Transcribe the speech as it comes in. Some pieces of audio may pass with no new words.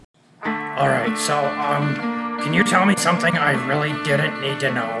All right, so, can you tell me something I really didn't need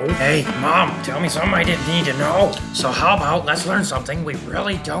to know? Hey, Mom, tell me something I didn't need to know. So how about let's learn something we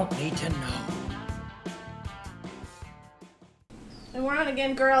really don't need to know? And we're on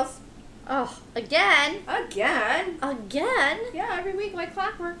again, girls. Oh, again? Again? Again? Yeah, every week like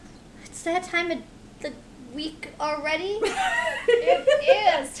clockwork. It's that time of the week already?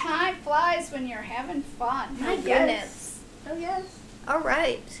 It is. Time flies when you're having fun. My Yes. goodness. Oh, yes. All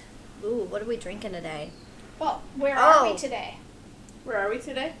right. Ooh, what are we drinking today? Well, where are Oh. we today? Where are we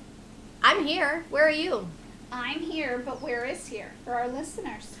today? I'm here. Where are you? I'm here, but where is here for our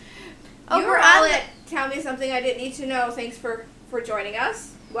listeners? Oh, You we're were on on the... it. Tell me something I didn't need to know. Thanks for joining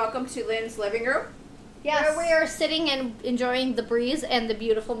us. Welcome to Lynn's living room. Yes. Where we are sitting and enjoying the breeze and the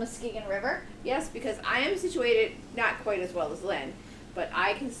beautiful Muskegon River. Yes, because I am situated not quite as well as Lynn, but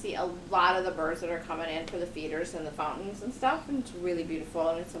I can see a lot of the birds that are coming in for the feeders and the fountains and stuff, and it's really beautiful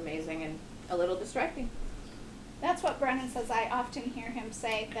and it's amazing and a little distracting. That's what Brennan says. I often hear him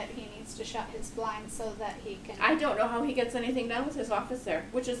say that he needs to shut his blinds so that he can. I don't know how he gets anything done with his office there,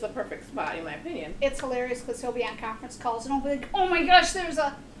 which is the perfect spot in my opinion. It's hilarious because he'll be on conference calls and he'll be like, "Oh my gosh, there's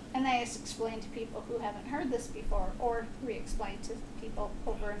a," and then I just explain to people who haven't heard this before, or re-explain to people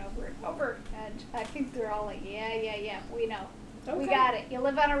over and over and over, and I think they're all like, "Yeah, we know, we Okay. got it. You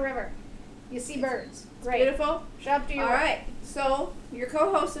live on a river, you see birds, great. Beautiful. Shut up to your All right. So your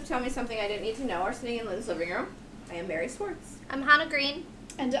co-hosts of Tell Me Something I Didn't Need to Know are sitting in Lynn's living room. I am Mary Swartz. I'm Hannah Green.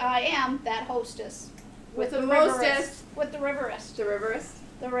 And I am that hostess. With the riverist. mostest. With the riverist. The riverist.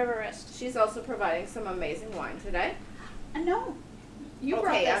 The riverist. She's also providing some amazing wine today. No. You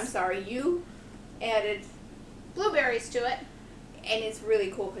brought Okay, this. I'm sorry. You added, Blueberries to it. and it's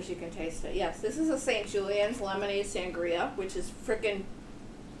really cool because you can taste it. Yes, this is a St. Julian's Lemonade Sangria, which is freaking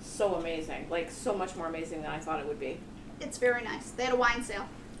so amazing. Like, so much more amazing than I thought it would be. It's very nice. They had a wine sale.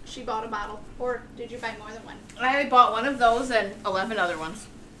 She bought a bottle. Or did you buy more than one? I bought one of those and 11 other ones.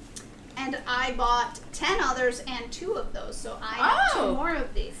 And I bought 10 others and 2 of those. So I have 2 Oh. more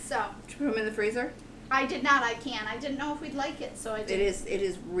of these. So Did you put them in the freezer? I did not. I can. I didn't know if we'd like it. So I did. It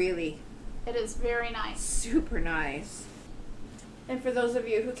is really It is very nice. super nice. And for those of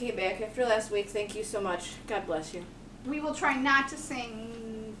you who came back after last week, thank you so much. God bless you. We will try not to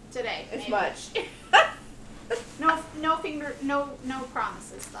sing today. As maybe. much. No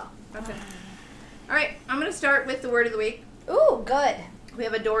promises though. Okay. All right, I'm going to start with the word of the week. Ooh, good. We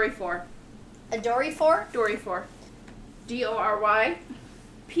have a dory for. A dory for? Dory for. DORYPHORE.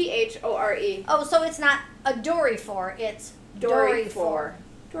 Oh, so it's not a dory for, it's dory for.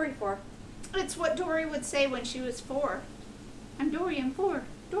 Dory for. It's what Dory would say when she was 4. I'm Dory, I'm 4.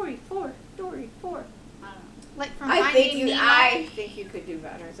 Dory, 4. Dory, 4. I don't know. Like from I Finding Nemo. think you could do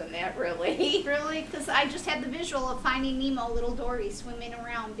better than that, really. Really? Because I just had the visual of Finding Nemo, little Dory swimming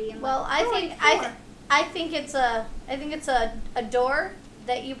around, being Well, like, I think it's a door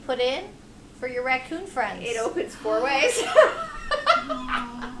that you put in for your raccoon friends. It opens 4 ways.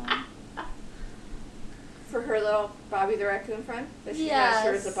 For her little Bobby the raccoon friend. That she's not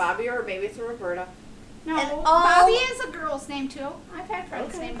sure Yes. it's a Bobby or maybe it's a Roberta. No, And all- Bobby is a girl's name too. I've had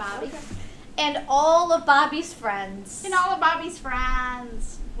friends Okay, named Bobby. okay. And all of Bobby's friends, And all of Bobby's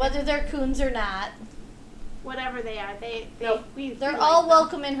friends, whether they're coons or not, whatever they are, Nope. they're we all like them.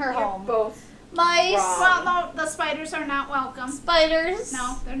 welcome in her You're home. both. Mice, wrong. Well, no, the spiders are not welcome. spiders,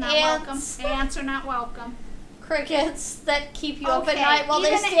 No, they're not ants, welcome. Ants are not welcome. crickets that keep you up at Okay, night while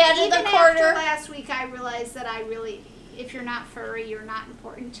they even- stand in the even corner. After last week, I realized that if you're not furry, you're not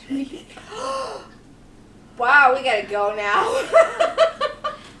important to me. Wow, we gotta go now.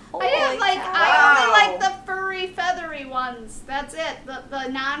 I only Wow. like the furry, feathery ones. That's it. The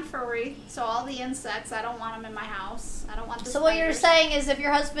non-furry. So all the insects, I don't want them in my house. I don't want the So what you're spiders. saying is if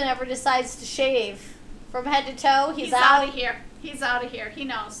your husband ever decides to shave from head to toe, he's out out. of here. He's out of here. He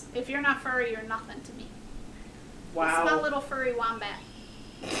knows. If you're not furry, you're nothing to me. It's my Wow. little furry wombat.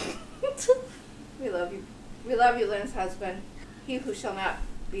 We love you. We love you, Lynn's husband. He who shall not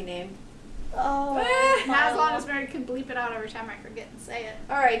be named. Oh, Not as long as Mary can bleep it out every time I forget and say it.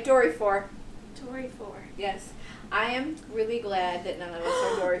 All right, Dory 4. Dory 4. Yes. I am really glad that none of us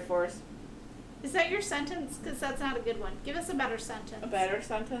are Dory 4s. Is that your sentence? Because that's not a good one. Give us a better sentence. A better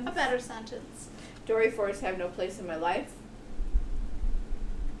sentence? A better sentence. Dory 4s have no place in my life.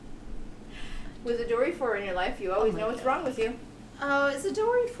 With a Dory 4 in your life, you always my know what's God. wrong with you. Oh, is a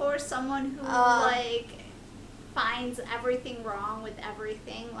Dory 4 someone who, finds everything wrong with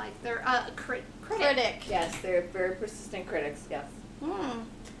everything? Like, they're a critic. critic. Yes, they're very persistent critics, yes.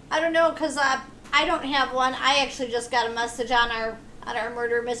 I don't know, because I don't have one. I actually just got a message on our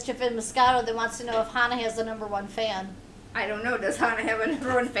Murder, Mischief, and Moscato that wants to know if Hannah has the #1 fan. I don't know. Does Hannah have a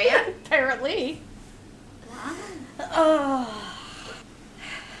number one fan? Apparently. Wow. Oh.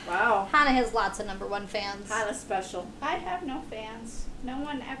 Wow. Hannah has lots of number one fans. Hannah's special. I have no fans. No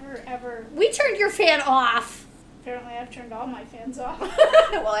one ever. We turned your fan off. Apparently, I've turned all my fans off.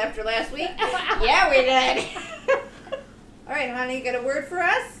 Well, after last week? Yeah, we did. All right, Hannah, you got a word for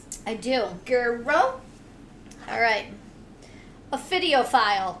us? I do. Girl. All right.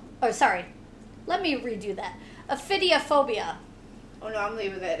 Ophidiophile. Oh, sorry. Let me redo that. Ophidiophobia. Oh, no, I'm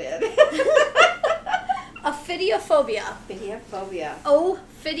leaving that in. Ophidiophobia. Phidiophobia.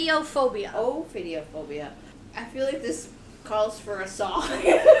 Ophidiophobia. Oh, phidiophobia. I feel like this calls for a song.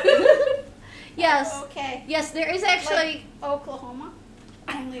 Yes. Okay. Yes, there is actually. Like Oklahoma.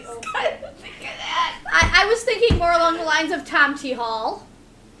 Only Oklahoma. I didn't think of that. I was thinking more along the lines of Tom T. Hall.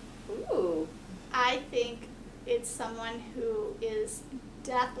 Ooh. I think it's someone who is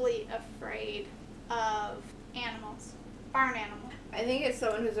deathly afraid of animals. Barn animals. I think it's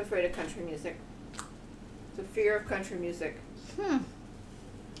someone who's afraid of country music. The fear of country music.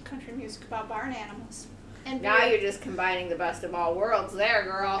 Country music about barn animals. And Now beer. you're just combining the best of all worlds there, I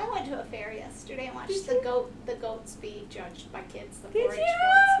girl. went to a fair yesterday and watched Did the you? goats be judged by kids. The Did 4-H you?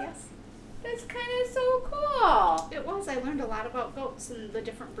 goats. Yes. That's kind of so cool. It was. I learned a lot about goats and the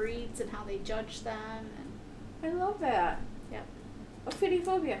different breeds and how they judge them. And I love that. Yep.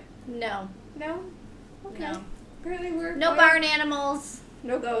 Ophidiophobia. No. No? Okay. No. Really weird. No barn animals.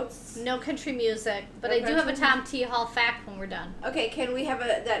 No goats. No country music. But No I do have a country Tom T. Hall fact when we're done. Okay, can we have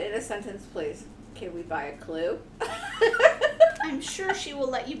that in a sentence, please? Can we buy a clue? I'm sure she will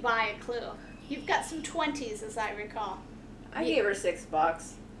let you buy a clue. You've got some 20s, as I recall. I gave her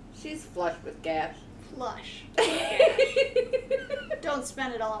 $6. She's flush with cash. Flush. Don't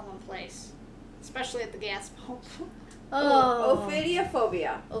spend it all in one place, especially at the gas pump. Oh.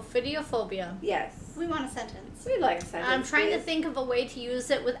 Ophidiophobia. Ophidiophobia. Yes. We want a sentence. We'd like a sentence. I'm trying to please. think of a way to use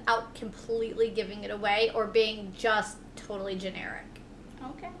it without completely giving it away or being just totally generic.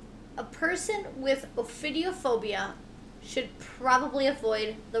 Okay. A person with ophidiophobia should probably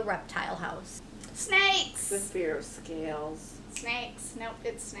avoid the reptile house. Snakes. The fear of scales. Snakes. Nope,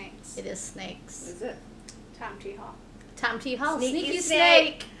 it's snakes. It is snakes. Is it? Tom T. Hall. Tom T. Hall, Sneaky sneaky snake.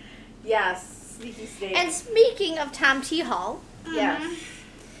 snake. Yes. Sneaky snake. And speaking of Tom T. Hall, yes.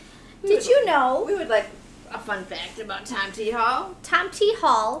 did you know We would like a fun fact about Tom T. Hall. Tom T.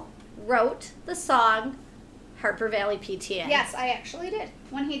 Hall wrote the song Harper Valley PTA? Yes, I actually did.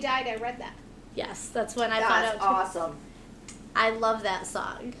 When he died, I read that. Yes, that's when I found That's out. too. awesome. I love that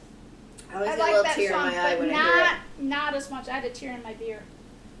song. I always I get a like little that tear song, in my eye but when I hear it. not as much. I had a tear in my beer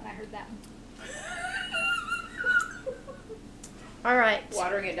when I heard that one. All right.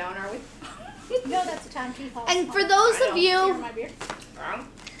 Watering it down, are we? No, that's a Tom T. Hall And song. for those I of know. Tear in you, my beer. Wrong.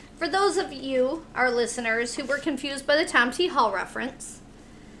 for those of you, our listeners, who were confused by the Tom T. Hall reference,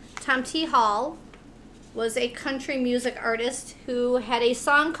 Tom T. Hall was a country music artist who had a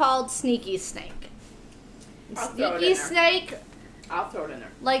song called Sneaky Snake. I'll throw it Sneaky in there. Snake I'll throw it in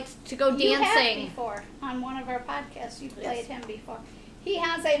there. liked to go You have dancing. before on one of our podcasts. You played Yes. him before. He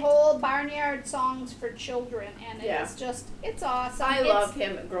has a whole barnyard songs for children, and Yeah. it's awesome. I It's- loved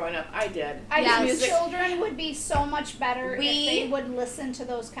him growing up. I did. I Yes. think Music. children would be so much better We- if they would listen to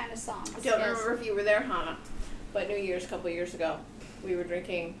those kind of songs. I don't Yes. remember if you were there, Hannah, but New Year's a couple years ago, we were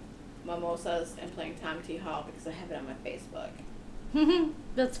drinking mimosas and playing Tom T. Hall because I have it on my Facebook.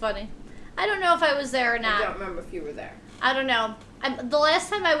 That's funny. I don't know if I was there or I not. don't remember if you were there. I don't know. The last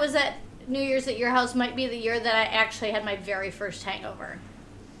time I was at New Year's at your house might be the year that I actually had my very first hangover.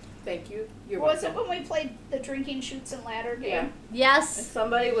 Thank you. You're Was it welcome. when we played the drinking shoots and ladder game? Yeah. And Yes.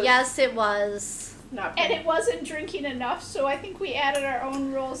 somebody was Yes, it was. not And paying. it wasn't drinking enough, so I think we added our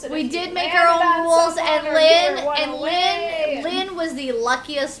own rules. And We if you did make landed our own on rules, someone and or Lynn you were one away, Lynn was the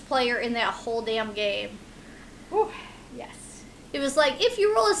luckiest player in that whole damn game. Whew, yes. It was like, if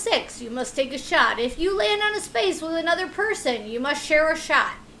you roll a 6, you must take a shot. If you land on a space with another person, you must share a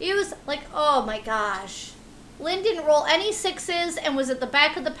shot. It was like, oh my gosh. Lynn didn't roll any 6s and was at the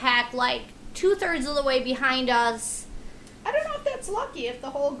back of the pack, like 2/3 of the way behind us. I don't know if that's lucky. If the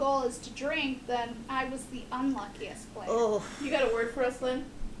whole goal is to drink, then I was the unluckiest player. Oh, You got a word for us, Lynn?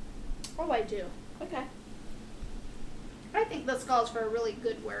 Oh, I do. Okay. I think this calls for a really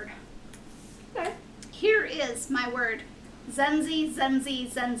good word. Okay. Here is my word. Zenzi, zenzi,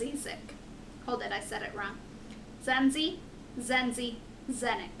 zenzi, zik. Hold it, I said it wrong. Zenzi, zenzi,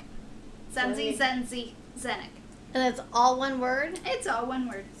 zenik. Zenzi, zenzi, zenik. and it's all one word? It's all one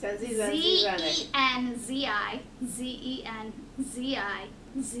word. Zenzi, zenzi, zenik. Z-E-N-Z-I, Z-E-N-Z-I,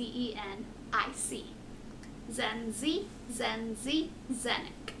 Z-E-N-I-C. Zenzi, zenzi,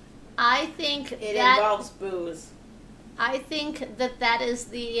 zenik. I think It that involves booze. I think that is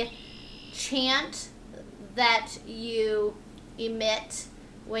the chant that you emit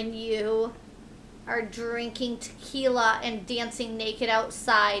when you are drinking tequila and dancing naked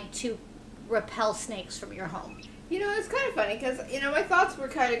outside to repel snakes from your home. You know, it's kind of funny because, my thoughts were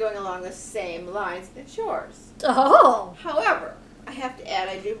kind of going along the same lines as yours. Oh! However, I have to add,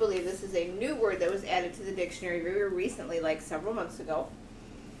 I do believe this is a new word that was added to the dictionary very recently, like several months ago,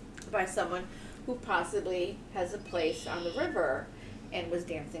 by someone who possibly has a place on the river and was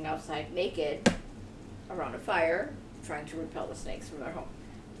dancing outside naked around a fire, trying to repel the snakes from their home.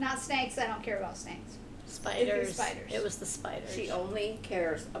 Not snakes. I don't care about snakes. Spiders. Spiders. It was the spiders. She only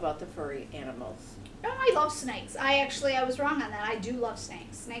cares about the furry animals. Oh, I love snakes. I was wrong on that. I do love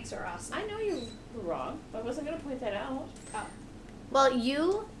snakes. Snakes are awesome. I know you were wrong. I wasn't going to point that out. Oh. Well,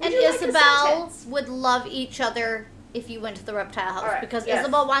 you and you like a Isabel sentence? would love each other if you went to the reptile house All right, because yes.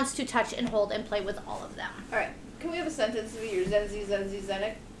 Isabel wants to touch and hold and play with all of them. All right. Can we have a sentence of your Zenzi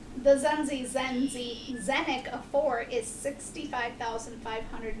Zenek? The Zenzi Zenek of 4 is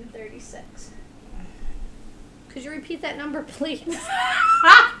 65,536. Could you repeat that number, please?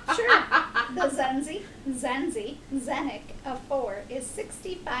 Sure. The Zenzi Zenek of 4 is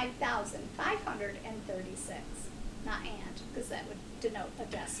 65,536. Not and, because that would denote a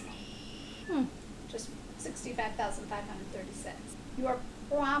decimal. Just 65,536. You are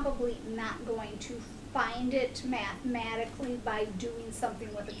probably not going to find it mathematically by doing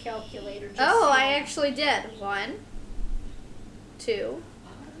something with a calculator. Just Oh, I saying. actually did. 1, 2, Oh,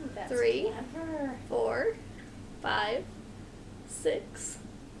 that's 3, clever. 4, 5, 6,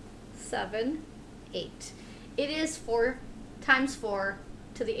 7, 8. It is 4 times 4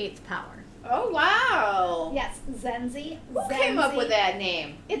 to the 8th power. Oh, wow. Yes, Zenzi. Who came up with that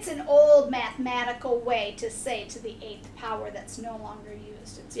name? It's an old mathematical way to say to the 8th power that's no longer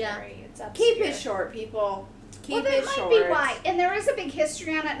used. It's it's obscure. Keep it short, people. Keep Well, it that might short. be why. And there is a big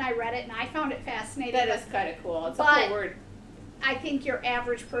history on it, and I read it, and I found it fascinating. That but is kind of cool. It's a but- cool word. I think your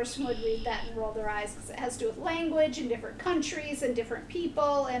average person would read that and roll their eyes because it has to do with language and different countries and different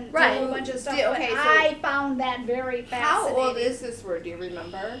people and Right. a whole bunch of stuff. Okay, but so- I found that very How fascinating. old is this word? Do you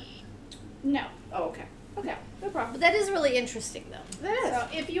remember? No. Oh, okay. Okay, no problem. But that is really interesting, though. That is. So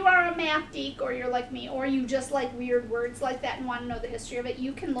if you are a math geek or you're like me or you just like weird words like that and want to know the history of it,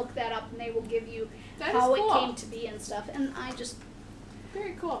 you can look that up and they will give you That is how cool. it came to be and stuff. And I just,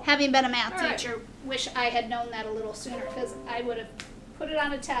 Very cool. having been a math All right. teacher, wish I had known that a little sooner because I would have put it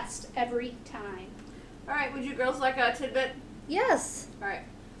on a test every time. All right, would you girls like a tidbit? Yes. All right.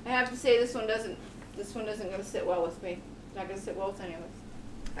 I have to say this one isn't going to sit well with me. Not going to sit well with any of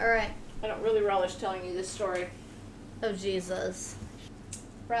us. All right. I don't really relish telling you this story, Oh, Jesus.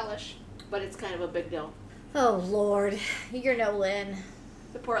 Relish. but it's kind of a big deal. Oh, Lord. You're no Lynn.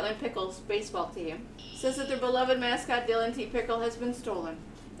 The Portland Pickles baseball team says that their beloved mascot Dylan T. Pickle has been stolen,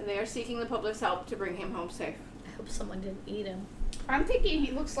 and they are seeking the public's help to bring him home safe. I hope someone didn't eat him. I'm thinking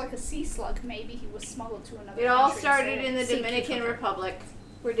he looks like a sea slug. Maybe he was smuggled to another It all country, started so- in the Sea Dominican cucumber. Republic,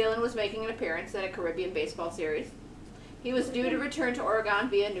 where Dylan was making an appearance at a Caribbean baseball series. He was due to return to Oregon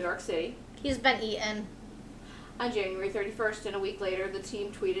via New York City He's been eaten. on January 31st, and a week later the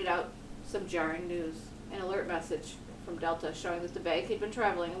team tweeted out some jarring news. An alert message from Delta showing that the bag had been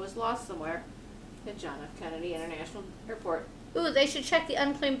traveling and was lost somewhere at John F. Kennedy International Airport. Ooh, they should check the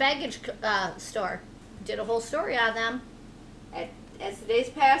unclaimed baggage store. Did a whole story on them. As the days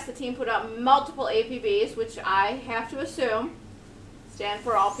passed, the team put out multiple APBs, which I have to assume stand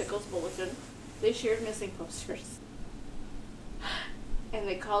for All Pickles Bulletin. They shared missing posters. And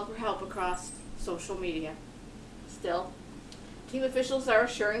they called for help across social media. Still, team officials are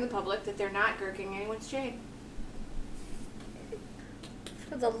assuring the public that they're not gurking anyone's chain.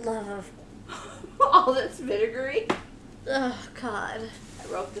 For the love of... All that's vinegary. Oh, God.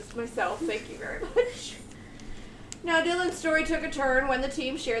 I wrote this myself. Thank you very much. Now, Dylan's story took a turn when the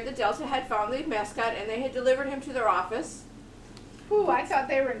team shared that Delta had found the mascot and they had delivered him to their office. Ooh, I thought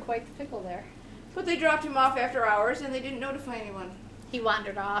they were in quite the pickle there. But they dropped him off after hours and they didn't notify anyone. He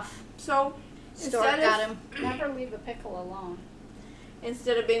wandered off. So, Store instead got of, him. Never leave a pickle alone.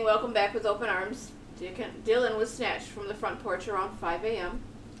 instead of being welcomed back with open arms, Dylan was snatched from the front porch around 5 a.m.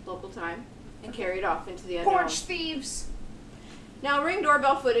 local time and carried off into the unknown. Porch thieves. Now, Ring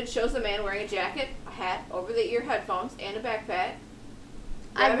doorbell footage shows a man wearing a jacket, a hat, over-the-ear headphones, and a backpack.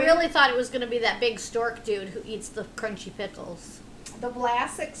 I Grabbing- really thought it was going to be that big stork dude who eats the crunchy pickles. The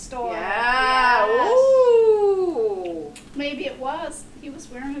Vlasic store. Yeah. Yes. Ooh. Maybe it was. He was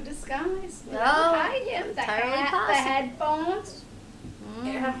wearing a disguise. No, Hide him. The entirely hat, possible. the headphones.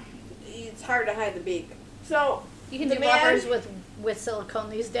 Yeah. It's hard to hide the beak. So, You can the do man- rubbers with silicone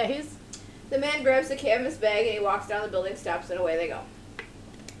these days. The man grabs the canvas bag and he walks down the building steps and away they go.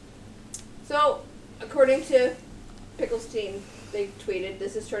 So, according to Pickles' team, they tweeted,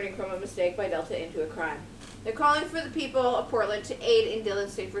 "This is turning from a mistake by Delta into a crime." They're calling for the people of Portland to aid in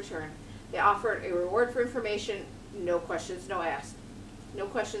Dylan's safe return. They offered a reward for information, no questions, no asked. No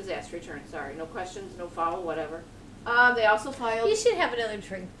questions asked return, sorry. No questions, no foul, whatever. They also filed... You should have another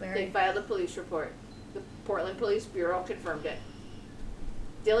drink, Mary. They filed a police report. The Portland Police Bureau confirmed it.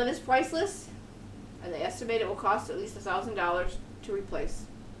 Dylan is priceless, and they estimate it will cost at least $1,000 to replace.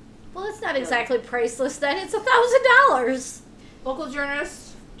 Well, it's not exactly priceless then. It's $1,000. Local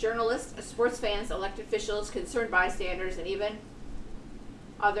journalists, sports fans, elected officials, concerned bystanders, and even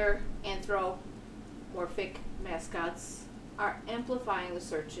other anthropomorphic mascots are amplifying the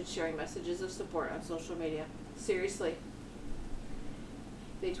search and sharing messages of support on social media. Seriously.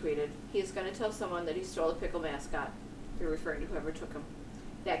 They tweeted, "He is going to tell someone that he stole a pickle mascot." They're referring to whoever took him.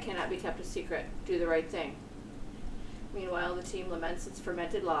 "That cannot be kept a secret. Do the right thing." Meanwhile, the team laments its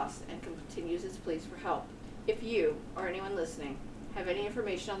fermented loss and continues its pleas for help. If you, or anyone listening, have any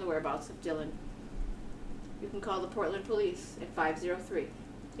information on the whereabouts of Dylan, you can call the Portland Police at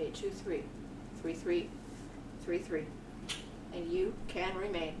 503-823-3333, and you can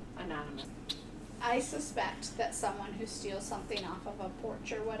remain anonymous. I suspect that someone who steals something off of a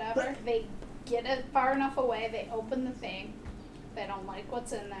porch or whatever, they get it far enough away, they open the thing, they don't like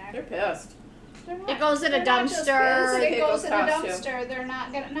what's in there. They're pissed. They're not, It goes in a they're not just dumpster. pissed, It goes in a Costume. dumpster. They're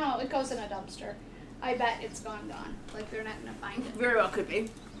not gonna. No, it goes in a dumpster. I bet it's gone. Like they're not gonna find it. Very well could be.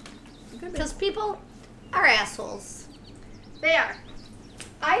 Because people are assholes. They are.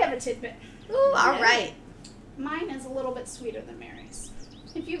 I have a tidbit. Ooh, all right. Mine is a little bit sweeter than Mary's.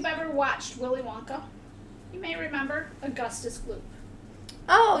 If you've ever watched Willy Wonka, you may remember Augustus Gloop.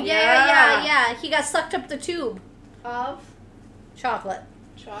 Oh, Yeah. yeah. He got sucked up the tube. Of Chocolate.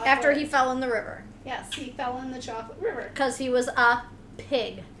 chocolate. After he fell in the river. Yes, he fell in the chocolate river. Because he was a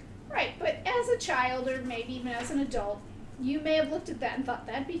pig. Right, but as a child, or maybe even as an adult, you may have looked at that and thought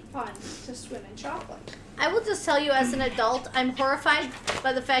that'd be fun to swim in chocolate. I will just tell you, as an adult, I'm horrified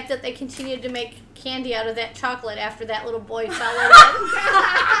by the fact that they continued to make candy out of that chocolate after that little boy fell in it.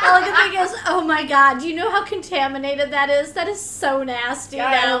 All I can think is, oh my god, do you know how contaminated that is? That is so nasty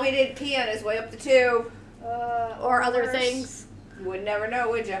now. we didn't pee on his way up the tube. Or other worse. things. You would never know,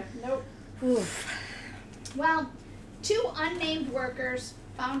 would you? Nope. Oof. Well, 2 unnamed workers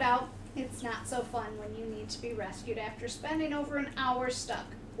found out it's not so fun when you need to be rescued after spending over an hour stuck,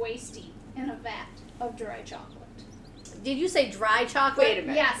 waist deep, in a vat of dry chocolate. Did you say dry chocolate? Wait a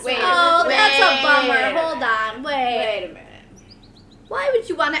minute. Yes. Wait a Oh, minute. that's a Wait bummer. a Hold minute. on. Wait. Wait a minute. Why would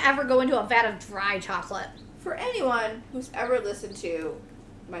you want to ever go into a vat of dry chocolate? For anyone who's ever listened to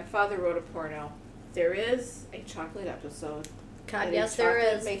My Father Wrote a Porno, there is a chocolate episode. God, at yes, a there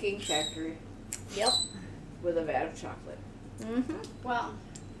chocolate is. making factory Yep. with a vat of chocolate. Mm-hmm. Well,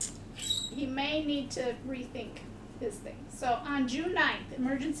 he may need to rethink his thing. So on June 9th,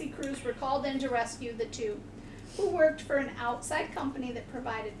 emergency crews were called in to rescue the 2 who worked for an outside company that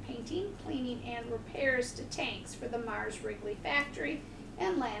provided painting, cleaning, and repairs to tanks for the Mars Wrigley factory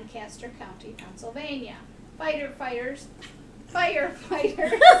in Lancaster County, Pennsylvania. Firefighters. Fighter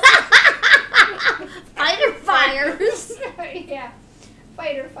fires. Yeah.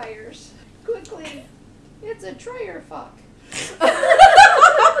 Fighter fires. Quickly. It's a trailer fuck.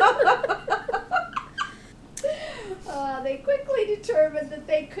 They quickly determined that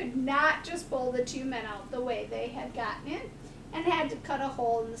they could not just pull the 2 men out the way they had gotten in and had to cut a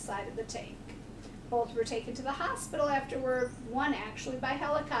hole in the side of the tank. Both were taken to the hospital afterward, one actually by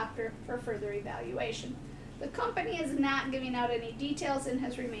helicopter, for further evaluation. The company is not giving out any details and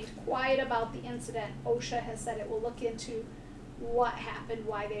has remained quiet about the incident. OSHA has said it will look into what happened,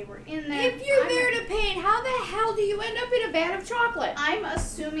 why they were in there. If you're there to paint, how the hell do you end up in a vat of chocolate? I'm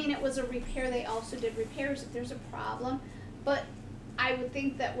assuming it was a repair. They also did repairs if there's a problem. But I would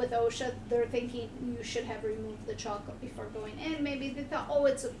think that with OSHA, they're thinking you should have removed the chocolate before going in. Maybe they thought, oh,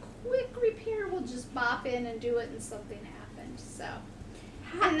 it's a quick repair. We'll just bop in and do it, and something happened. So,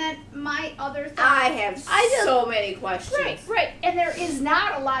 and then my other thing. I have so many questions. Right. And there is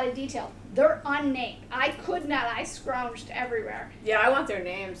not a lot of detail. They're unnamed. I scrounged everywhere. Yeah, I want their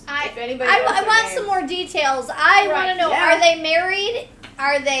names. If anybody I knows their want names. some more details. I want Right, to know, yeah. are they married?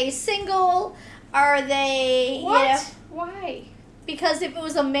 Are they single? Are they... What? Yeah. Why? Because if it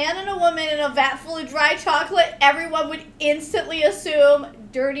was a man and a woman in a vat full of dry chocolate, everyone would instantly assume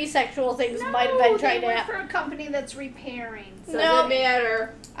dirty sexual things might have been trying they to work happen. for a company that's repairing. Doesn't No.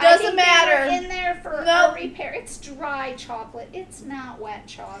 matter. Doesn't matter. They were in there for Nope. a repair. It's dry chocolate. It's not wet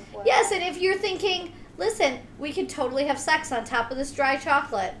chocolate. Yes, and if you're thinking, listen, we could totally have sex on top of this dry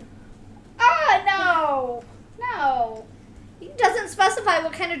chocolate. No. No. It doesn't specify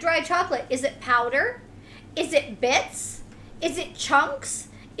what kind of dry chocolate. Is it powder? Is it bits? Is it chunks?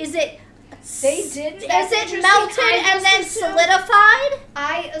 Is it... They didn't. Is That's it interesting. melted I and then just assumed- solidified?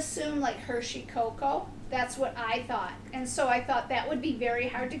 I assume like Hershey cocoa. That's what I thought. And so I thought that would be very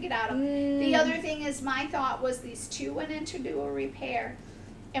hard to get out of. The other thing is my thought was these two went in to do a repair.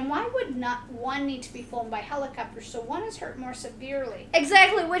 And why would not one need to be flown by helicopter? So one is hurt more severely.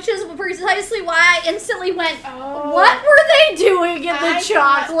 Exactly, which is precisely why I instantly went, Oh. what were they doing in the I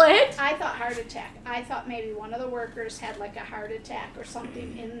chocolate? I thought heart attack. I thought maybe one of the workers had like a heart attack or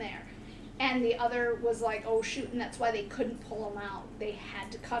something in there. And the other was like, oh shoot, and that's why they couldn't pull him out. They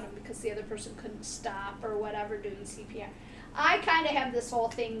had to cut him because the other person couldn't stop or whatever doing CPR. I kind of have this whole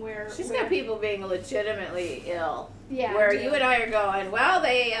thing where... She's where, got people being legitimately ill. Yeah. Where I do. you and I are going, well,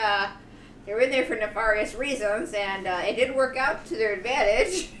 they were in there for nefarious reasons, and it didn't work out to their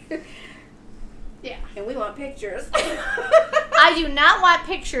advantage. Yeah. And we want pictures. I do not want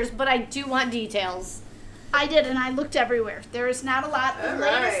pictures, but I do want details. I did, and I looked everywhere. There is not a lot. The All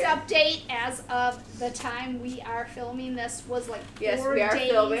latest right. update as of the time we are filming this was like 4 Yes, we are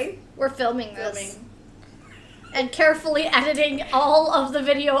days. filming. We're filming this. Filming. And carefully editing all of the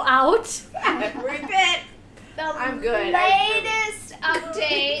video out. Every bit. The I'm good. latest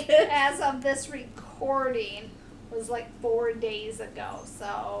update as of this recording was like 4 days ago,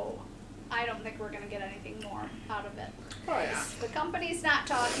 so I don't think we're going to get anything more out of it. Oh, yeah. The company's not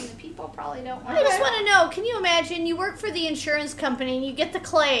talking. The people probably don't want I just want to know, can you imagine you work for the insurance company and you get the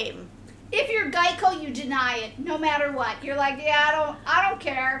claim? If you're Geico, you deny it, no matter what. You're like, yeah, I don't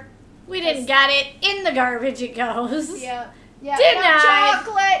care. We didn't get it. In the garbage it goes. Yeah, yeah. Deny.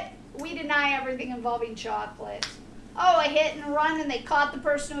 Chocolate. We deny everything involving chocolate. Oh, a hit and run, and they caught the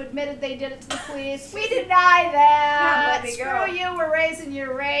person who admitted they did it to the police. We deny that. Let me Screw go. you. We're raising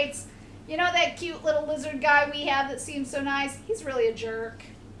your rates. You know that cute little lizard guy we have that seems so nice? He's really a jerk.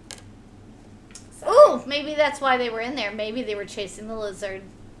 Ooh, maybe that's why they were in there. Maybe they were chasing the lizard.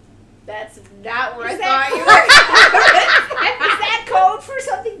 That's not where Is I that thought you were. Is that code for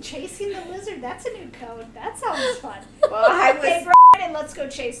something? Chasing the lizard? That's a new code. That sounds fun. Well, I Hey, was. Brian, let's go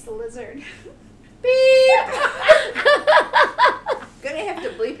chase the lizard. Gonna have to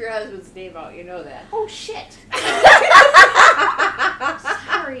bleep your husband's name out, you know that. Oh, shit.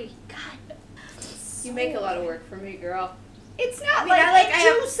 Sorry. God. You make a lot of work for me, girl. It's not I mean, like I like- in I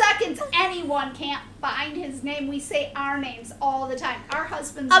have- 2 seconds anyone can't find his name. We say our names all the time. Our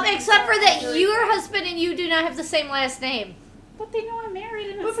husbands. Except for that your husband and you do not have the same last name. But they know I'm married.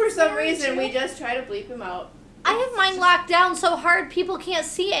 And But for some reason, we just try to bleep him out. I have mine locked down so hard people can't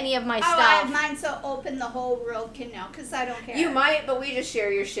see any of my Oh, I have stuff. mine so open the whole world can know because I don't care. You might, but we just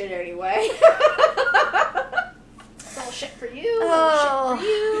share your shit anyway. It's all shit for you. Oh. All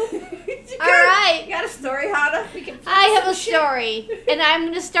shit for you. All right. You got a story, Hannah? We can I have some a shit. story, and I'm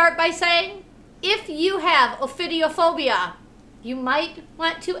going to start by saying, if you have ophidiophobia, you might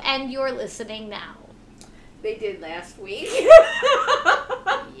want to end your listening now. They did last week.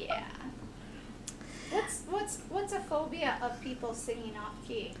 Yeah. What's a phobia of people singing off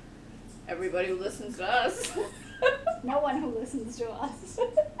key? Everybody who listens to us. No one who listens to us.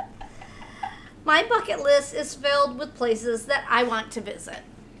 My bucket list is filled with places that I want to visit.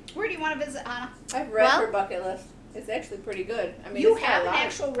 Where do you want to visit, Anna? I've read Well- her bucket list. It's actually pretty good. I mean, You it's got have a an lot.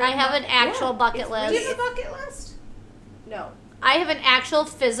 actual. I have an actual Yeah, bucket it's Do list. you have a bucket list? No. I have an actual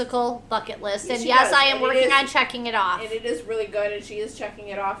physical bucket list, Yes, and she yes, does, I am and it working is- on checking it off. And it is really good, and she is checking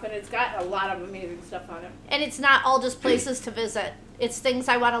it off, and it's got a lot of amazing stuff on it. And it's not all just places to visit. It's things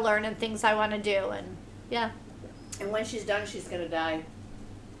I want to learn and things I want to do, and yeah. And when she's done, she's gonna die.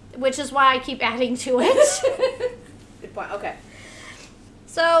 Which is why I keep adding to it. Good point. Okay.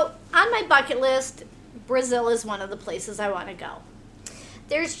 So, on my bucket list, Brazil is one of the places I want to go.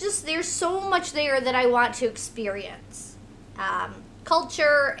 There's so much there that I want to experience.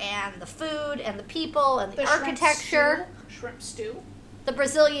 Culture and the food and the people and the architecture. Shrimp stew. The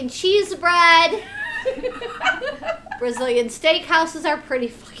Brazilian cheese bread. Brazilian steakhouses are pretty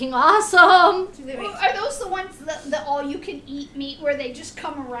fucking awesome. Are those the ones that all you can eat meat where they just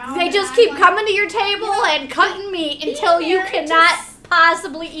come around? They and just I'm keep like, coming to your table and cutting meat until you married cannot to-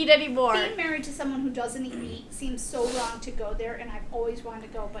 possibly eat anymore. Being married to someone who doesn't eat meat seems so wrong to go there, and I've always wanted to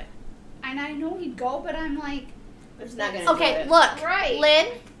go, and I know he'd go, but I'm like, It's not gonna do Okay, it. look, Right.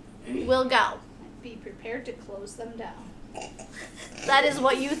 Lynn, we'll go. be prepared to close them down. That is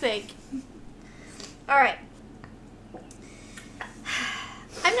what you think. All right.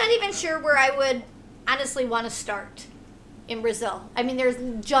 I'm not even sure where I would honestly want to start in Brazil. I mean, there's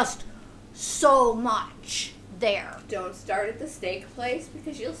just so much there. Don't start at the steak place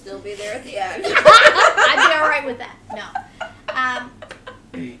because you'll still be there at the end. I'd be all right with that. No.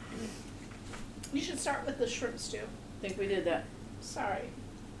 You should start with the shrimp stew. I think we did that. Sorry.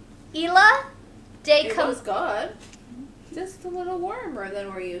 Isla de It was good. Just a little warmer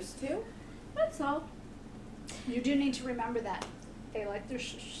than we're used to. That's all. You do need to remember that. They like their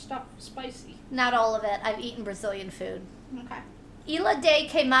stuff spicy. Not all of it. I've eaten Brazilian food. Okay. Ilha de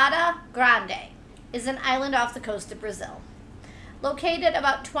Queimada Grande is an island off the coast of Brazil. Located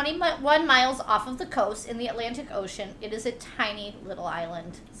about 21 miles off of the coast in the Atlantic Ocean, it is a tiny little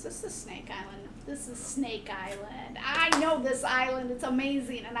island. Is this the Snake Island? This is Snake Island. I know this island. It's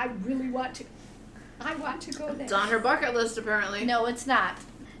amazing, and I really want to. I want to go there. It's on her bucket list, apparently. No, it's not.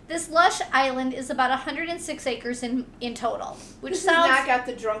 This lush island is about 106 acres in total, which This sounds... has not got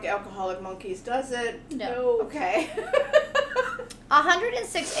the drunk alcoholic monkeys, does it? No. Okay.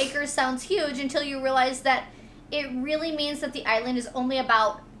 106 acres sounds huge until you realize that it really means that the island is only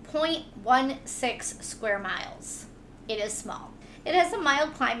about 0.16 square miles. It is small. It has a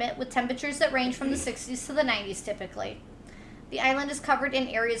mild climate with temperatures that range from the 60s to the 90s typically. The island is covered in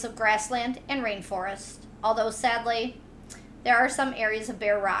areas of grassland and rainforest, although sadly, there are some areas of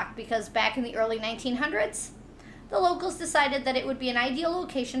bare rock because back in the early 1900s, the locals decided that it would be an ideal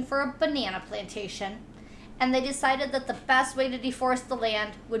location for a banana plantation, and they decided that the best way to deforest the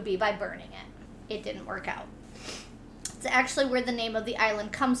land would be by burning it. It didn't work out. It's actually where the name of the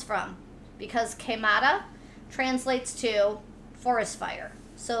island comes from, because queimada translates to forest fire.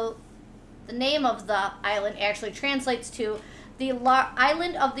 So the name of the island actually translates to the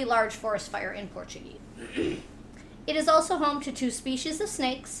island of the large forest fire in Portuguese. It is also home to 2 species of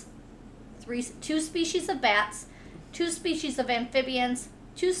snakes, 2 species of bats, 2 species of amphibians,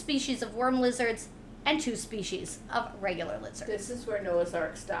 2 species of worm lizards, and 2 species of regular lizards. This is where Noah's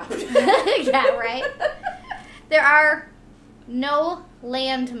Ark stopped. Yeah, right? There are no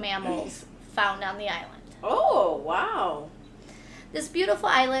land mammals found on the island. Oh, wow. This beautiful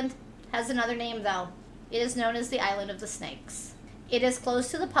island has another name, though. It is known as the Island of the Snakes. It is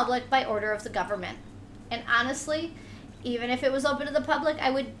closed to the public by order of the government. And honestly, even if it was open to the public,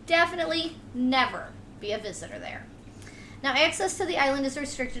 I would definitely never be a visitor there. Now, access to the island is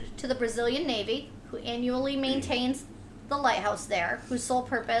restricted to the Brazilian Navy, who annually maintains the lighthouse there, whose sole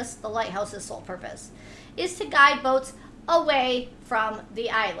purpose, the lighthouse's sole purpose, is to guide boats away from the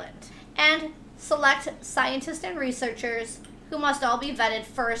island and select scientists and researchers who must all be vetted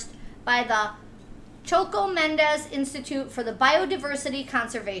first by the Choco Mendes Institute for the Biodiversity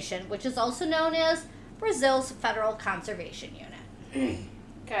Conservation, which is also known as Brazil's Federal Conservation Unit.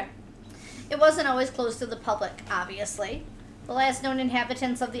 Okay. It wasn't always closed to the public, obviously. The last known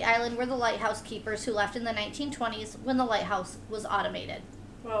inhabitants of the island were the lighthouse keepers who left in the 1920s when the lighthouse was automated.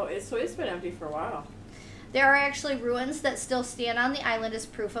 Well, so it's been empty for a while. There are actually ruins that still stand on the island as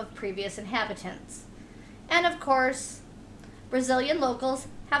proof of previous inhabitants. And of course, Brazilian locals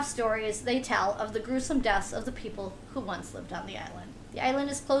have stories they tell of the gruesome deaths of the people who once lived on the island. The island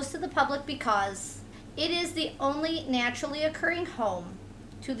is closed to the public because it is the only naturally occurring home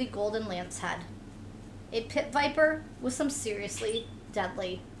to the golden lancehead, a pit viper with some seriously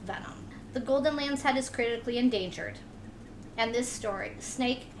deadly venom. The golden lancehead is critically endangered, and this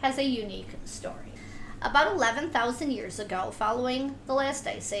snake has a unique story. About 11,000 years ago, following the last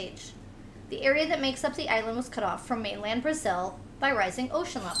ice age, the area that makes up the island was cut off from mainland Brazil by rising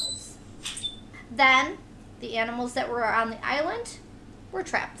ocean levels. Then, the animals that were on the island were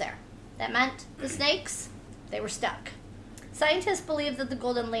trapped there. That meant the snakes, they were stuck. Scientists believe that the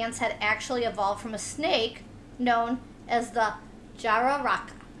golden lancehead actually evolved from a snake known as the jararaca.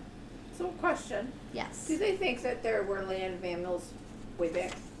 So, question. Yes. Do they think that there were land mammals way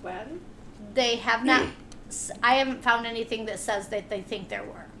back when? They have not, I haven't found anything that says that they think there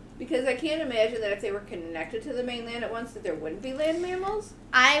were. Because I can't imagine that if they were connected to the mainland at once that there wouldn't be land mammals.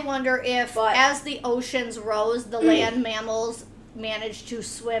 I wonder if, as the oceans rose, the land mammals managed to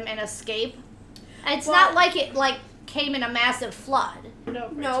swim and escape. It's not like it came in a massive flood. No,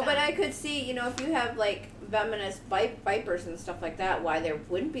 but I could see, if you have venomous vipers and stuff like that, why there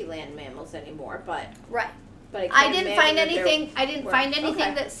wouldn't be land mammals anymore. But right. But I didn't find anything. I didn't find anything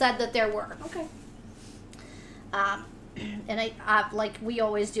Okay. that said that there were. Okay. And I like we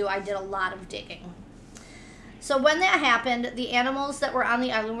always do, I did a lot of digging. So when that happened, the animals that were on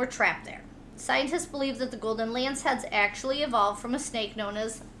the island were trapped there. Scientists believe that the golden lanceheads actually evolved from a snake known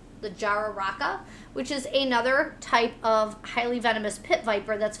as the jararaca, which is another type of highly venomous pit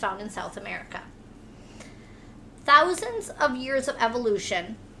viper that's found in South America. Thousands of years of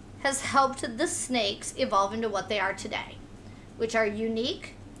evolution has helped the snakes evolve into what they are today, which are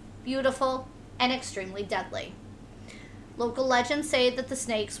unique, beautiful, and extremely deadly. Local legends say that the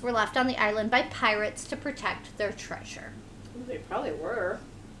snakes were left on the island by pirates to protect their treasure. They probably were.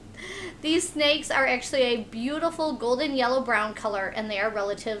 These snakes are actually a beautiful golden yellow-brown color, and they are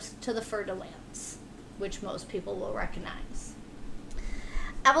relatives to the fer-de-lance, which most people will recognize.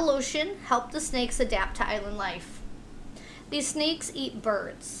 Evolution helped the snakes adapt to island life. These snakes eat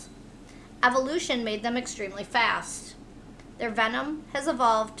birds. Evolution made them extremely fast. Their venom has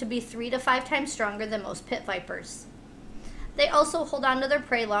evolved to be 3 to 5 times stronger than most pit vipers. They also hold on to their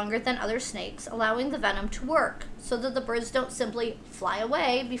prey longer than other snakes, allowing the venom to work, so that the birds don't simply fly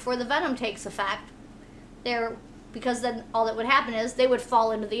away before the venom takes effect. Because then all that would happen is they would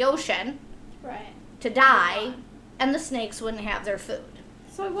fall into the ocean Right. to die, and the snakes wouldn't have their food.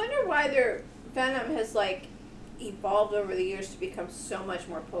 So I wonder why their venom has evolved over the years to become so much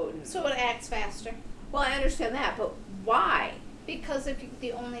more potent. So it acts faster. Well, I understand that, but why? Because if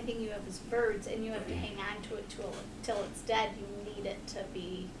the only thing you have is birds and you have to hang on to it till it's dead, you need it to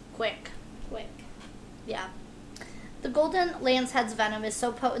be Quick. quick. Yeah. The golden lancehead's venom is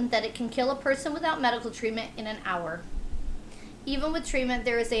so potent that it can kill a person without medical treatment in an hour. Even with treatment,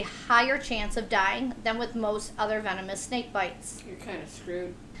 there is a higher chance of dying than with most other venomous snake bites. You're kind of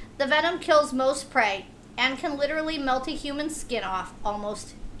screwed. The venom kills most prey and can literally melt a human's skin off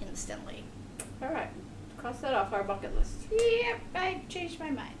almost instantly. All right. Cross that off our bucket list. Yep, I changed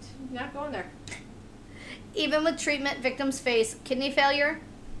my mind. Not going there. Even with treatment, victims face kidney failure,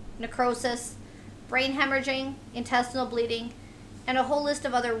 necrosis, brain hemorrhaging, intestinal bleeding, and a whole list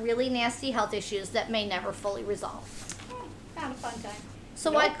of other really nasty health issues that may never fully resolve. Not a fun time.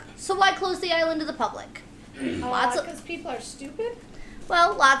 So Nope. why close the island to the public? Lots of Because people are stupid?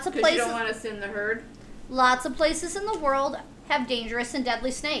 lots of Because you places don't want us in the herd. lots of places in the world have dangerous and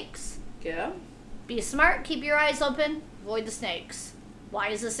deadly snakes. Yeah. Be smart, keep your eyes open, avoid the snakes. Why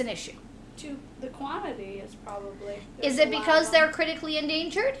is this an issue? The quantity is probably. Is there's it a lot because of they're them. critically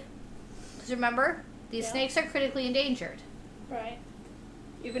endangered? Because remember, these Yeah. snakes are critically endangered. Right.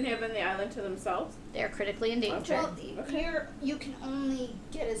 Even having the island to themselves? They're critically endangered. Well, Okay. you can only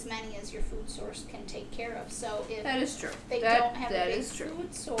get as many as your food source can take care of. So if That is true. they that, don't have that a big is true.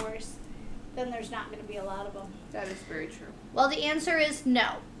 food source, then there's not going to be a lot of them. That is very true. Well, the answer is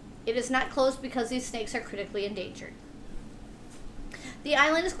no. It is not closed because these snakes are critically endangered. The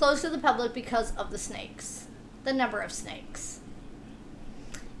island is closed to the public because of the snakes, the number of snakes.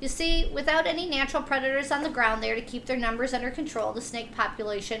 You see, without any natural predators on the ground there to keep their numbers under control, the snake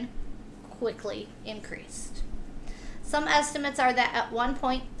population quickly increased. Some estimates are that at one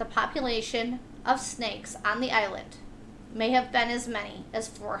point the population of snakes on the island may have been as many as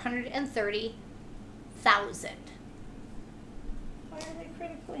 430,000. Why are they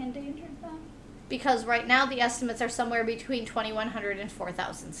critically endangered then? Because right now the estimates are somewhere between 2,100 and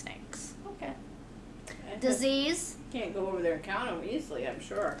 4,000 snakes. Okay. Disease, Can't go over there and count them easily, I'm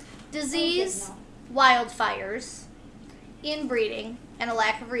sure. disease, Oh, wildfires, inbreeding, and a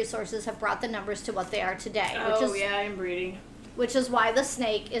lack of resources have brought the numbers to what they are today, inbreeding. which is why the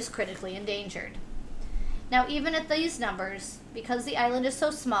snake is critically endangered. Now, even at these numbers, because the island is so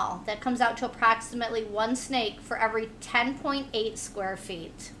small, that comes out to approximately one snake for every 10.8 square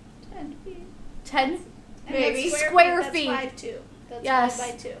feet. 10 feet. 10? And Maybe. that's Square feet. feet. That's 5'2". That's Yes.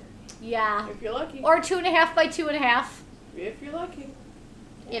 5 by 2. Yeah. If you're lucky. Or 2.5 by 2.5. If you're lucky.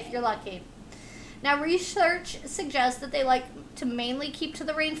 If you're lucky. Now, research suggests that they like to mainly keep to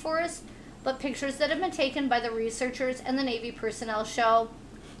the rainforest, but pictures that have been taken by the researchers and the Navy personnel show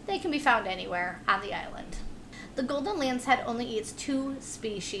they can be found anywhere on the island. The golden lancehead only eats 2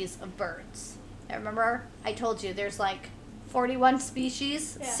 species of birds. Now, remember, I told you there's 41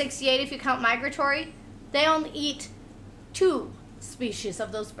 species, Yeah. 68 if you count migratory. They only eat 2 species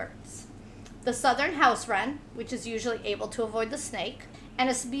of those birds. The southern house wren, which is usually able to avoid the snake, and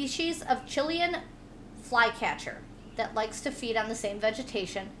a species of Chilean flycatcher that likes to feed on the same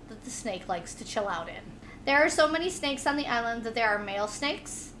vegetation that the snake likes to chill out in. There are so many snakes on the island that there are male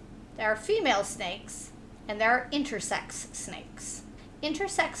snakes, there are female snakes, and there are intersex snakes.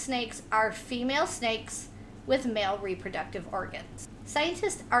 Intersex snakes are female snakes with male reproductive organs.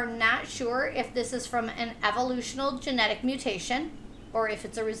 Scientists are not sure if this is from an evolutional genetic mutation or if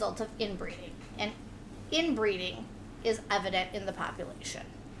it's a result of inbreeding. And inbreeding is evident in the population.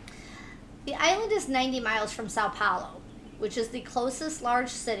 The island is 90 miles from Sao Paulo, which is the closest large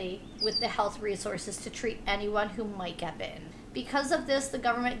city with the health resources to treat anyone who might get bitten. Because of this, the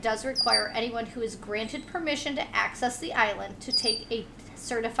government does require anyone who is granted permission to access the island to take a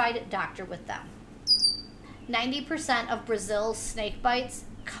certified doctor with them. 90% of Brazil's snake bites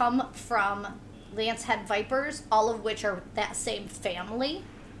come from lancehead vipers, all of which are that same family.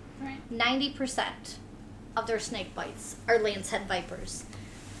 Right. 90% of their snake bites are lancehead vipers.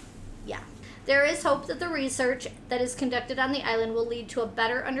 Yeah. There is hope that the research that is conducted on the island will lead to a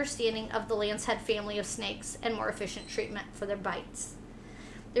better understanding of the lancehead family of snakes and more efficient treatment for their bites.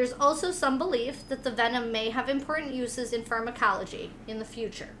 There's also some belief that the venom may have important uses in pharmacology in the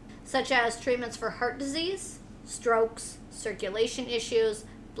future, such as treatments for heart disease, strokes, circulation issues,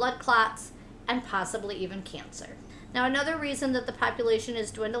 blood clots, and possibly even cancer. Now, another reason that the population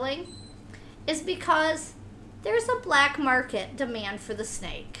is dwindling is because there's a black market demand for the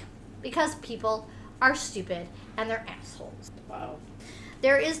snake. Because people are stupid and they're assholes. Wow.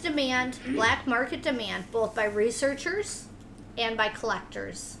 There is demand, black market demand, both by researchers and by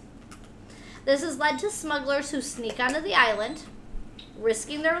collectors. This has led to smugglers who sneak onto the island,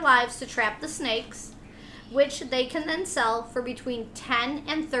 risking their lives to trap the snakes, which they can then sell for between $10,000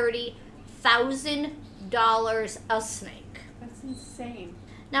 and $30,000 a snake. That's insane.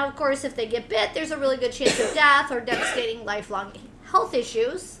 Now, of course, if they get bit, there's a really good chance of death or devastating lifelong health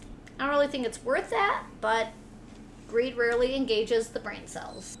issues. I don't really think it's worth that, but greed rarely engages the brain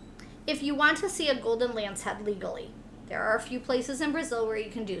cells. If you want to see a golden lancehead legally, there are a few places in Brazil where you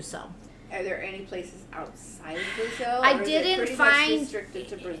can do so. Are there any places outside of Brazil? I or didn't is it pretty find- much restricted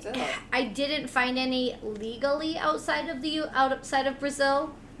to Brazil. I didn't find any legally outside of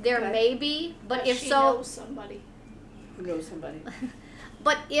Brazil. There Okay. may be, but if she so, knows somebody. Who knows somebody?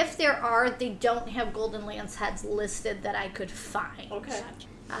 but if there are, they don't have golden lanceheads listed that I could find. Okay.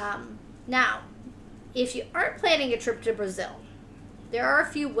 Now, if you aren't planning a trip to Brazil, there are a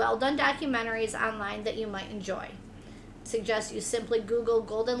few well-done documentaries online that you might enjoy. Suggest you simply Google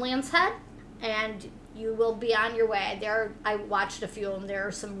Golden Lancehead, and you will be on your way. I watched a few of them. There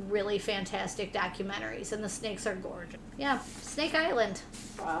are some really fantastic documentaries, and the snakes are gorgeous. Yeah, Snake Island.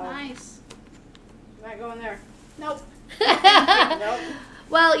 Wow. Nice. Not going there. Nope. Nope.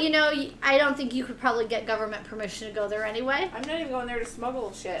 Well, I don't think you could probably get government permission to go there anyway. I'm not even going there to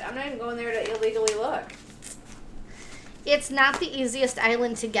smuggle shit. I'm not even going there to illegally look. It's not the easiest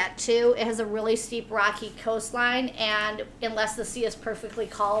island to get to. It has a really steep, rocky coastline, and unless the sea is perfectly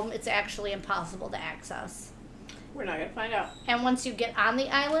calm, it's actually impossible to access. We're not going to find out. And once you get on the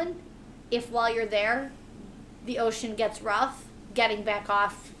island, if while you're there, the ocean gets rough, getting back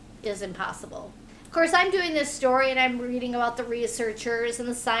off is impossible. Of course, I'm doing this story, and I'm reading about the researchers and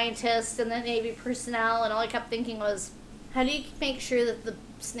the scientists and the Navy personnel, and all I kept thinking was, how do you make sure that the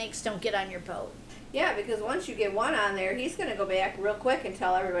snakes don't get on your boat? Yeah, because once you get one on there, he's going to go back real quick and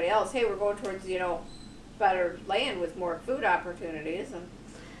tell everybody else, hey, we're going towards, better land with more food opportunities. And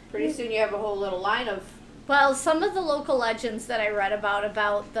pretty soon you have a whole little line of... Well, some of the local legends that I read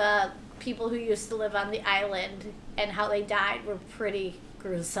about the people who used to live on the island and how they died were pretty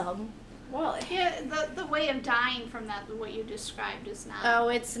gruesome. Well, Yeah, the way of dying from that, what you described, is not. Oh,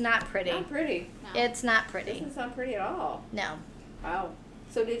 it's not pretty. not pretty. No. It's not pretty. Doesn't sound pretty at all. No. Wow.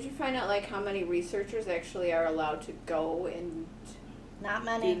 So did you find out, how many researchers actually are allowed to go and Not do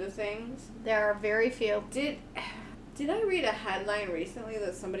many. the things? There are very few. Did I read a headline recently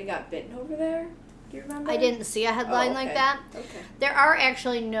that somebody got bitten over there? Do you remember? I didn't see a headline like okay. that. Okay. There are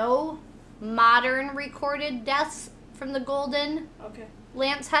actually no modern recorded deaths from the golden Okay.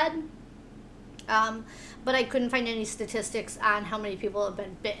 lancehead. But I couldn't find any statistics on how many people have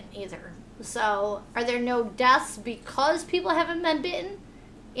been bitten either. So, are there no deaths because people haven't been bitten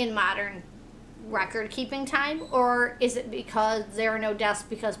in modern record keeping time? Or is it because there are no deaths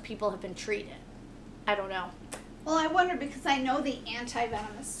because people have been treated? I don't know. Well, I wonder because I know the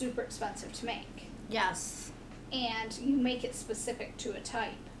anti-venom is super expensive to make. Yes. And you make it specific to a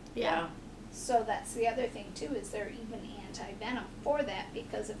type. Yeah. So that's the other thing, too, is there even anti-venom for that?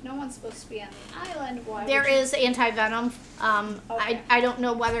 Because if no one's supposed to be on the island, why There would you... is anti-venom. Okay. I don't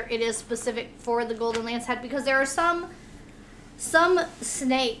know whether it is specific for the golden lancehead because there are some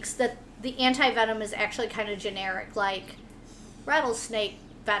snakes that the anti-venom is actually kind of generic, like rattlesnake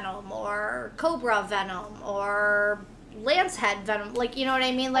venom or cobra venom or lancehead venom. Like, you know what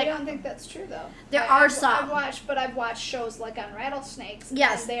I mean? Like, I don't think that's true, though. There are I've some. I've watched shows like on rattlesnakes.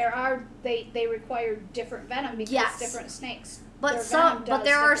 Yes. And they require different venom because Yes. different snakes. but their some, venom but does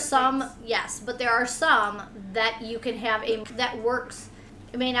there are different some, things. yes, but there are some that you can have that works.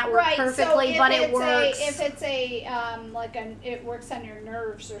 It may not work Right, perfectly, so if but it it's works. if it's it works on your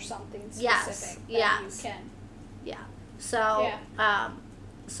nerves or something specific. Yes, then yes. You can. Yeah. So,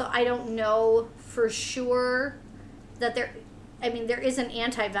 so I don't know for sure that there is an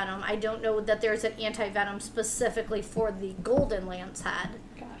anti-venom. I don't know that there's an anti-venom specifically for the golden lancehead.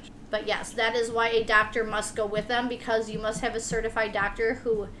 Gosh. But yes, that is why a doctor must go with them because you must have a certified doctor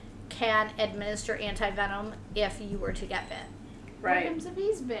who can administer anti-venom if you were to get bit. Right. What have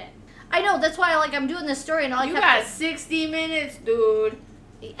he's been? I know, that's why I'm doing this story and all You I got kept 60 minutes, dude.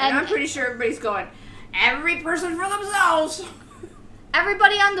 And I'm and pretty sure everybody's going, every person for themselves.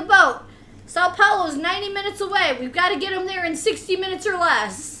 everybody on the boat. Sao Paulo's 90 minutes away. We've got to get them there in 60 minutes or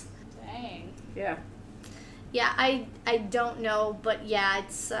less. Dang. Yeah. Yeah, I don't know, but yeah,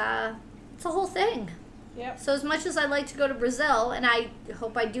 it's a whole thing. Yep. So as much as I'd like to go to Brazil, and I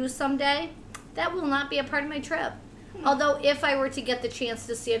hope I do someday, that will not be a part of my trip. Although if I were to get the chance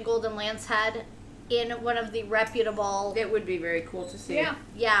to see a golden lance head in one of the reputable... It would be very cool to see. Yeah.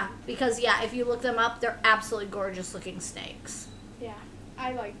 Yeah, because if you look them up, they're absolutely gorgeous looking snakes. Yeah.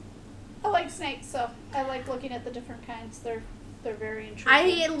 I like snakes, so I like looking at the different kinds. They're very intriguing.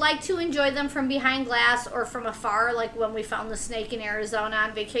 I like to enjoy them from behind glass or from afar, like when we found the snake in Arizona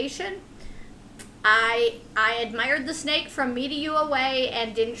on vacation. I admired the snake from me to you away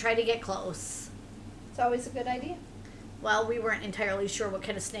and didn't try to get close. It's always a good idea. Well, we weren't entirely sure what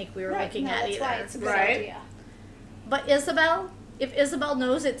kind of snake we were looking at that's either. why it's a good Right. idea. But Isabel, if Isabel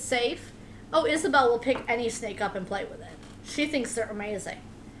knows it's safe, Isabel will pick any snake up and play with it. She thinks they're amazing.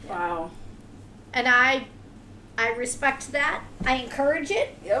 Wow. And I respect that. I encourage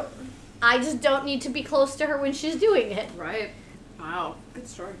it. Yep. I just don't need to be close to her when she's doing it. Right. Wow. Good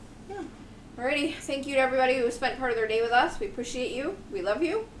story. Yeah. Alrighty. Thank you to everybody who spent part of their day with us. We appreciate you. We love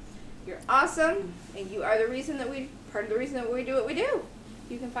you. You're awesome. And you are part of the reason that we do what we do.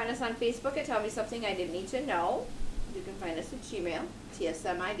 You can find us on Facebook at Tell Me Something I Didn't Need to Know. You can find us at Gmail,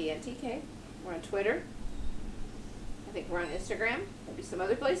 TSMIDNTK. We're on Twitter. I think we're on Instagram. Maybe some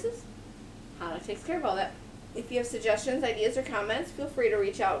other places. Hannah takes care of all that. If you have suggestions, ideas, or comments, feel free to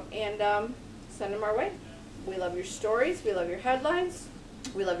reach out and send them our way. We love your stories. We love your headlines.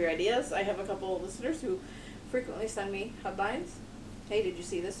 We love your ideas. I have a couple of listeners who frequently send me headlines. Hey, did you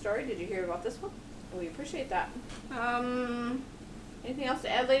see this story? Did you hear about this one? We appreciate that. Anything else to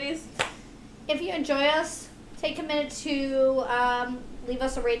add, ladies? If you enjoy us, take a minute to leave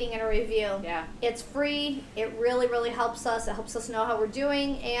us a rating and a review. Yeah. It's free. It really, really helps us. It helps us know how we're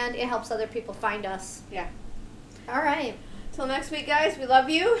doing, and it helps other people find us. Yeah. All right. Till next week, guys. We love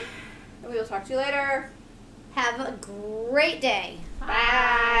you. And we will talk to you later. Have a great day.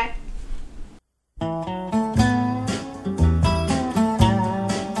 Bye.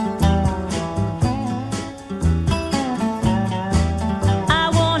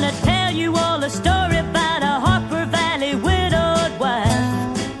 I want to tell you all a story about a Harper Valley widowed wife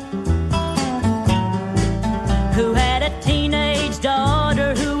who had a teenage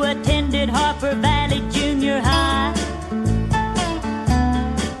daughter who attended Harper Valley Junior High.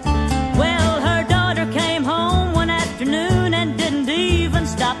 Well, her daughter came home one afternoon and didn't even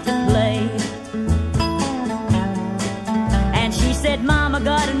stop to play. And she said, Mama,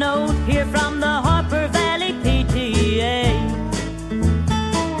 got a note here from the Harper Valley PTA.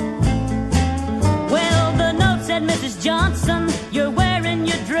 Well, the note said, Mrs. Johnson, you're wearing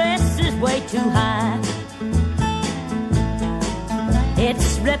your dress is way too high.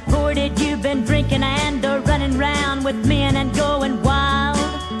 It's reported you've been drinking and running round with men and going wild.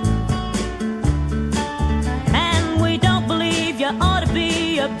 And we don't believe you ought to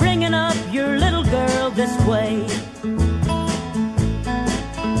be bringing up your little girl this way.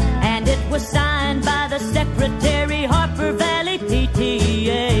 And it was signed by the secretary, Harper Valley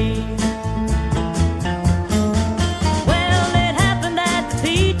PTA. Well, it happened that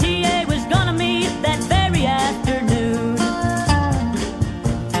the PTA was gonna meet that very afternoon.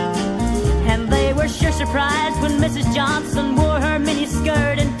 And they were sure surprised when Mrs. Johnson